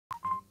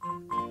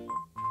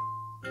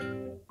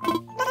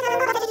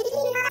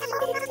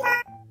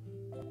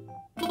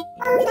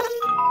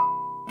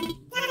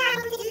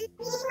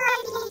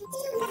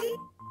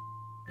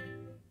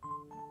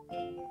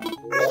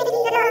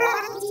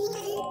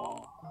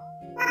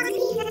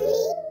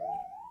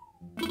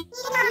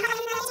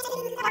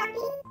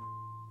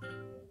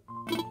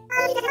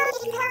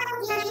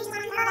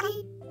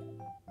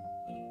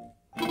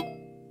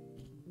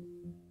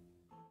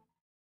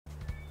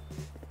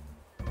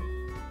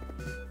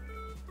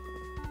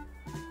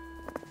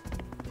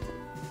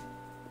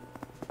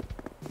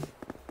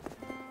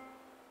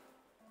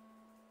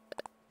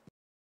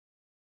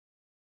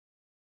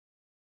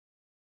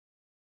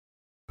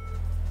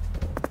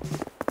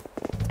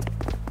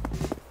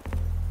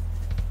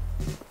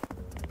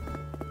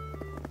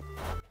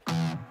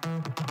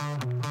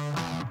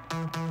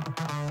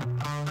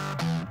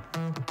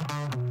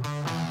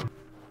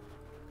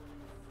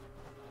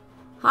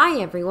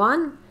Hi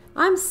everyone,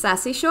 I'm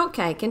Sassy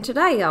Shortcake and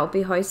today I'll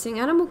be hosting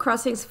Animal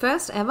Crossing's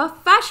first ever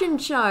fashion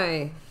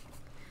show.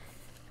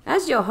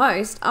 As your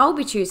host, I'll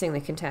be choosing the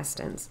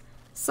contestants.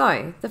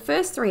 So, the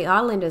first 3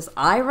 islanders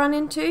I run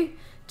into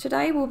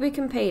today will be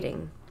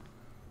competing.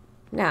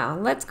 Now,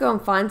 let's go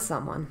and find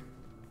someone.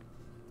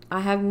 I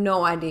have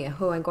no idea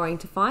who I'm going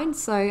to find,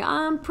 so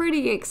I'm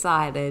pretty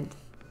excited.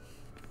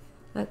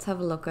 Let's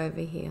have a look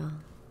over here.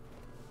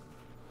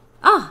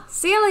 Ah,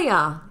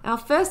 Celia, our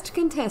first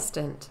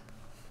contestant.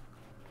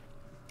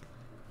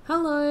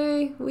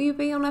 Hello, will you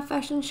be on a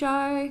fashion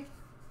show?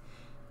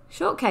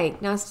 Shortcake,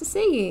 nice to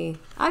see you.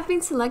 I've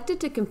been selected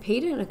to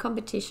compete in a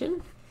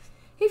competition.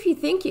 If you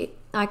think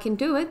I can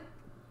do it,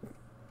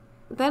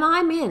 then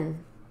I'm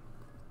in.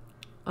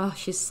 Oh,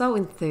 she's so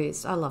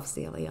enthused. I love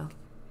Celia.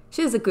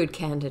 She's a good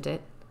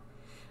candidate.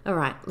 All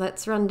right,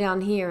 let's run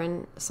down here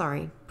and,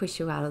 push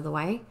you out of the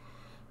way.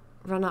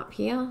 Run up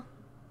here.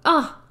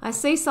 Oh, I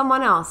see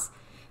someone else.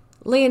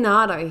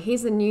 Leonardo,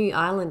 he's a new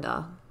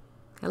islander.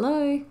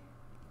 Hello.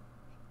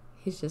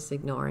 He's just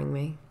ignoring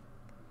me.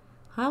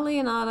 Hi,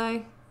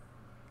 Leonardo.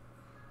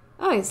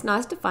 Oh, it's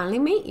nice to finally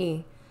meet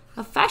you.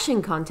 A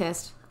fashion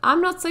contest?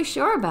 I'm not so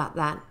sure about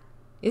that.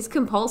 Is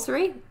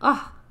compulsory?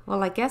 Oh,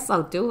 well, I guess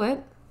I'll do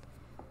it.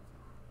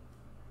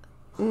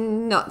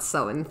 Not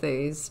so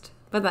enthused,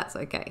 but that's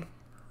okay.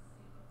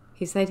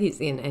 He said he's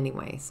in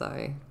anyway,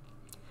 so...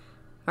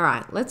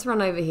 Alright, let's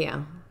run over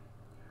here.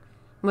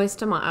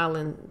 Most of my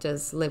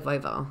islanders live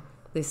over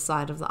this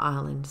side of the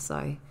island, so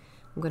I'm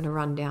going to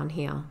run down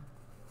here.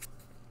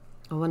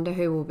 I wonder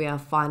who will be our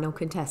final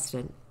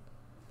contestant.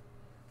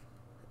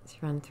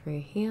 Let's run through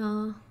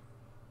here.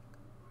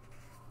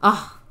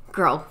 Oh,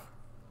 Rolf.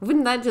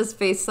 Wouldn't that just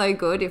be so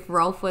good if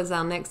Rolf was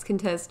our next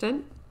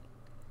contestant?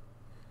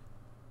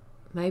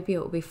 Maybe it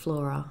will be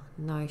Flora.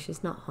 No,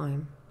 she's not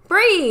home.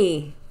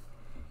 Bree!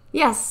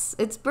 Yes,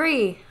 it's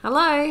Bree.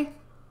 Hello.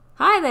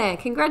 Hi there.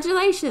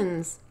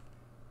 Congratulations.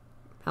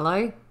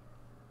 Hello?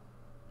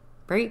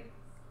 Bree?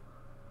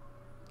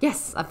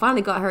 Yes, I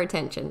finally got her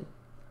attention.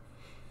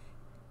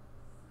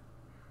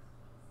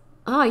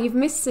 Oh, you've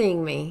missed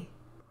seeing me.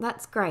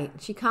 That's great.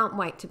 She can't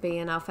wait to be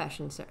in our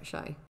fashion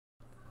show.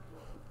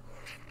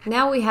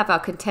 Now we have our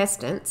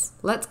contestants.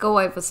 Let's go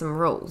over some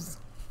rules.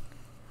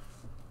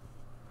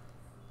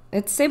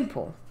 It's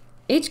simple.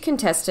 Each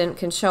contestant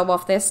can show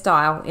off their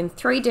style in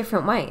 3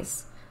 different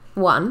ways.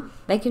 1,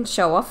 they can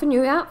show off a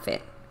new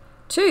outfit.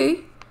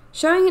 2,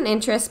 showing an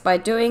interest by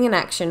doing an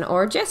action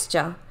or a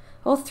gesture.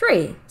 Or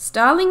 3,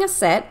 styling a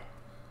set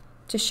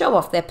to show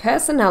off their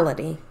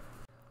personality.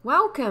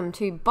 Welcome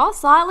to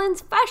Boss Island's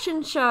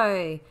fashion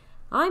show.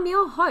 I'm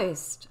your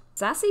host,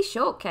 Sassy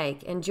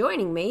Shortcake, and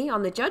joining me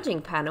on the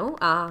judging panel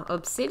are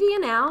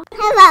Obsidian Owl.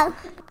 Hello.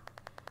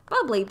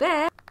 Bubbly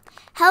Bear.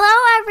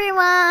 Hello,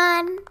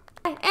 everyone.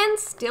 And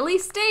Stilly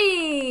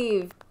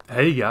Steve.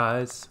 Hey,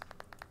 guys.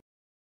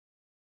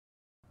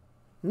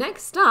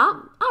 Next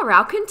up are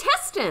our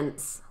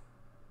contestants.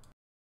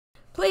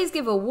 Please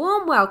give a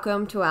warm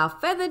welcome to our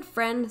feathered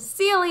friend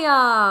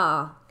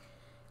Celia,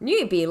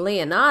 newbie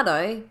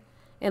Leonardo,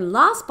 and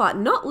last but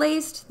not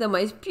least, the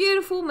most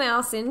beautiful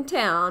mouse in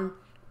town,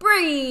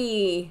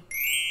 Bree.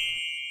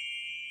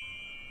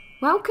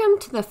 Welcome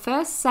to the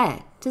first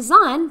set,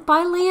 designed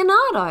by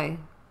Leonardo.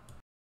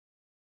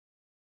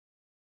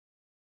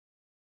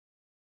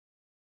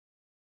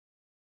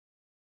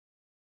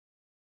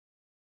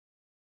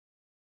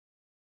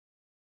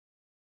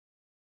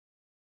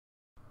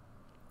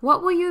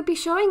 What will you be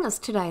showing us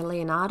today,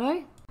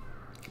 Leonardo?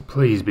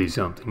 Please be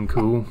something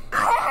cool.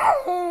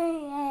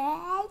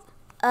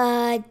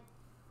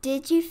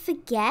 Did you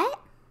forget?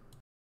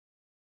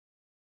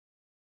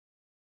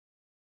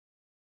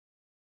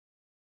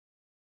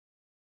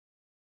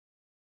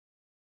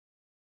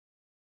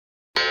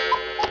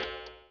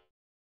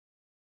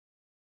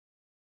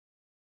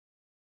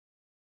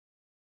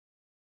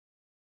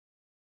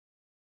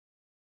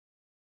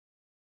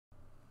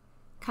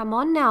 Come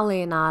on now,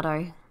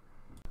 Leonardo.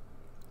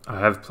 I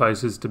have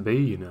places to be,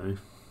 you know.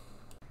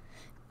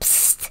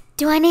 Psst.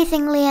 Do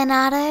anything,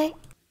 Leonardo.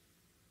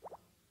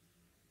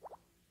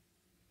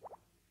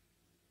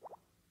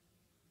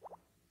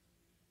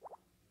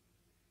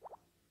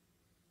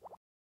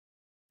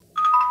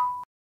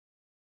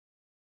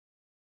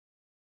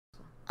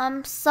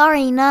 I'm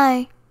sorry,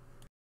 no.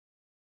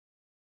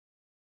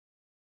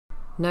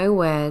 No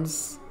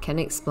words can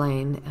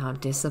explain our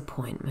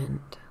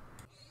disappointment.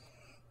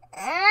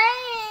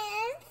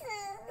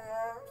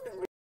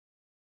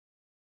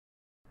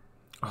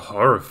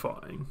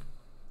 Horrifying.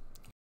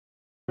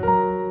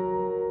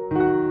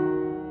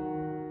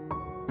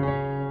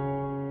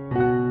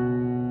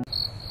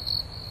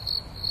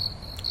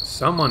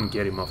 Someone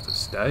get him off the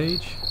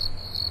stage.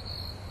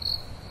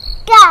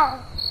 Go!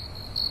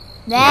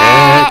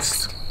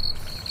 Next!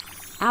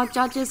 Our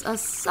judges are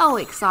so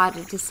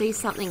excited to see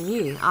something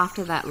new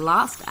after that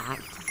last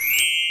act.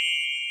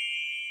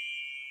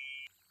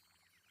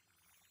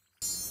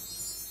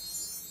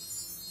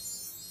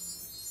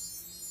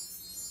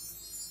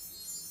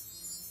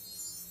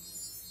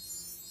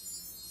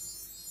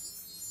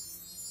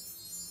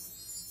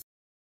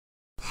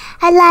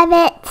 I love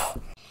it.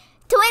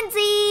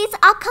 Twinsies,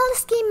 our colour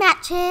scheme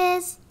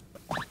matches.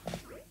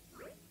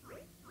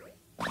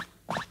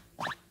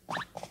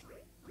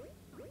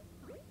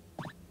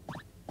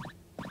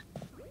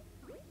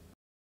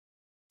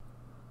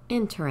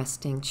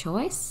 Interesting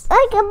choice.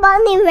 Like a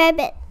bunny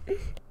rabbit.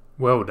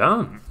 Well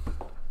done.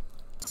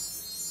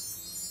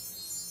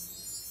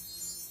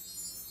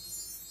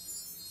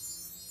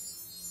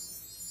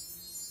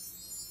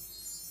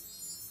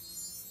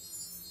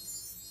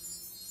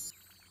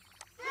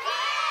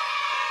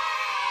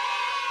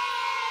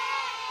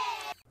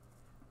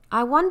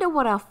 I wonder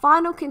what our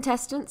final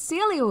contestant,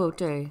 Celia, will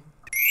do.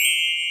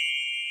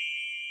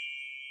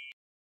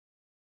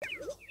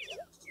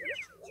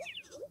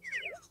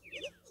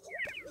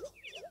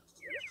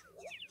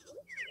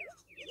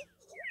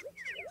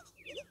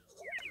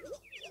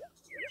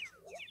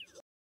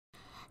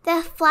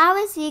 The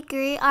flowers you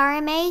grew are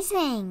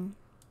amazing.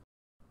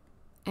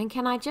 And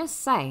can I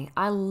just say,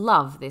 I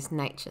love this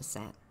nature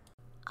set.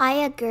 I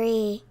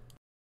agree.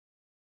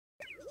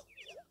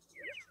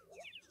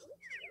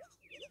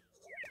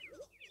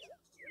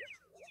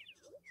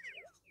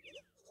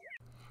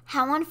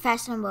 How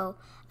unfashionable.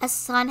 A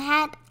sun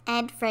hat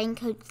and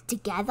raincoats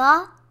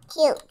together?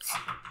 Cute.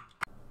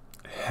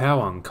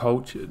 How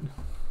uncultured.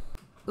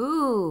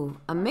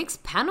 Ooh, a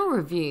mixed panel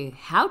review.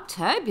 How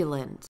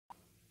turbulent.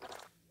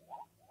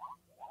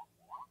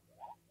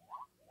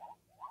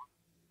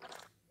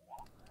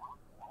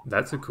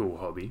 That's a cool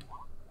hobby.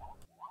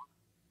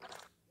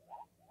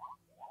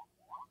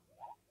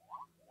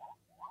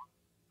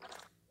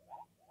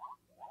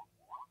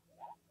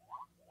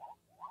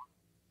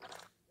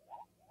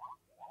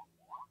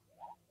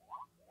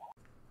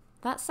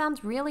 That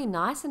sounds really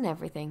nice and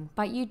everything,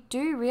 but you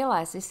do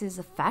realise this is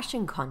a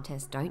fashion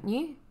contest, don't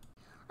you?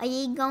 Are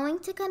you going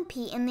to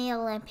compete in the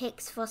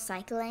Olympics for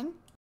cycling?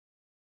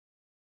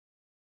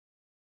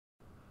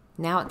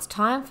 Now it's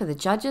time for the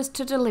judges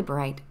to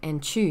deliberate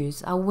and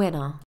choose a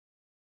winner.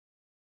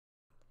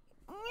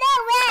 No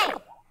way!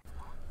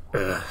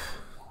 Ugh.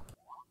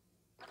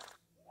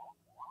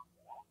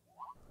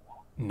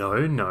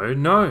 No, no,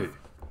 no.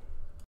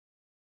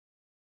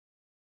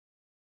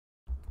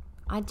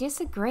 I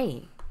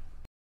disagree.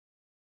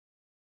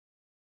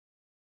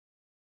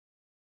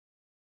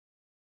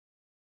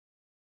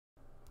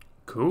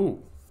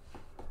 Cool.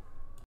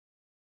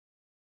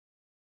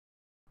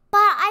 But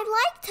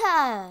I liked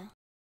her.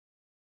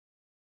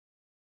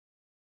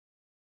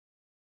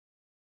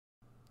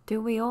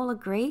 Do we all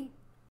agree?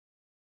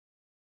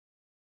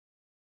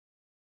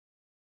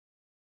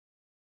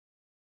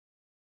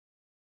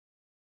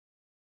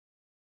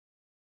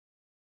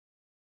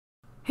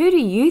 Who do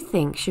you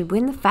think should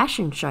win the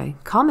fashion show?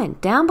 Comment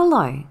down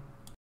below.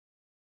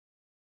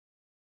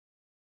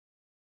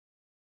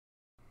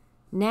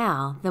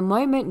 Now, the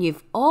moment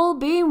you've all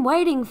been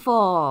waiting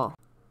for.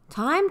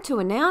 Time to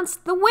announce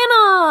the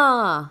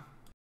winner!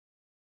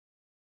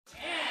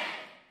 10, 9,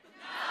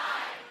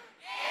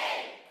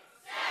 8,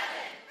 7,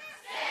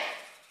 6,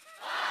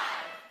 5,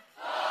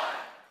 4,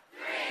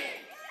 3,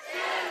 2,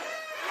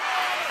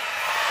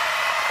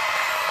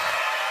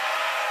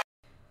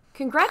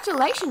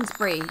 Congratulations,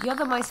 Bree! You're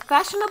the most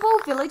fashionable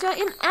villager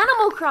in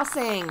Animal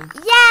Crossing!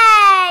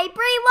 Yay!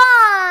 Bree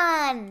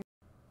won!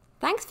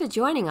 Thanks for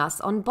joining us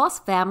on Boss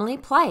Family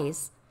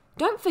Plays.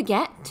 Don't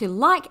forget to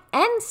like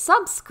and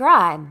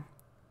subscribe.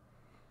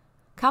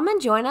 Come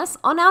and join us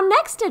on our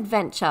next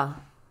adventure.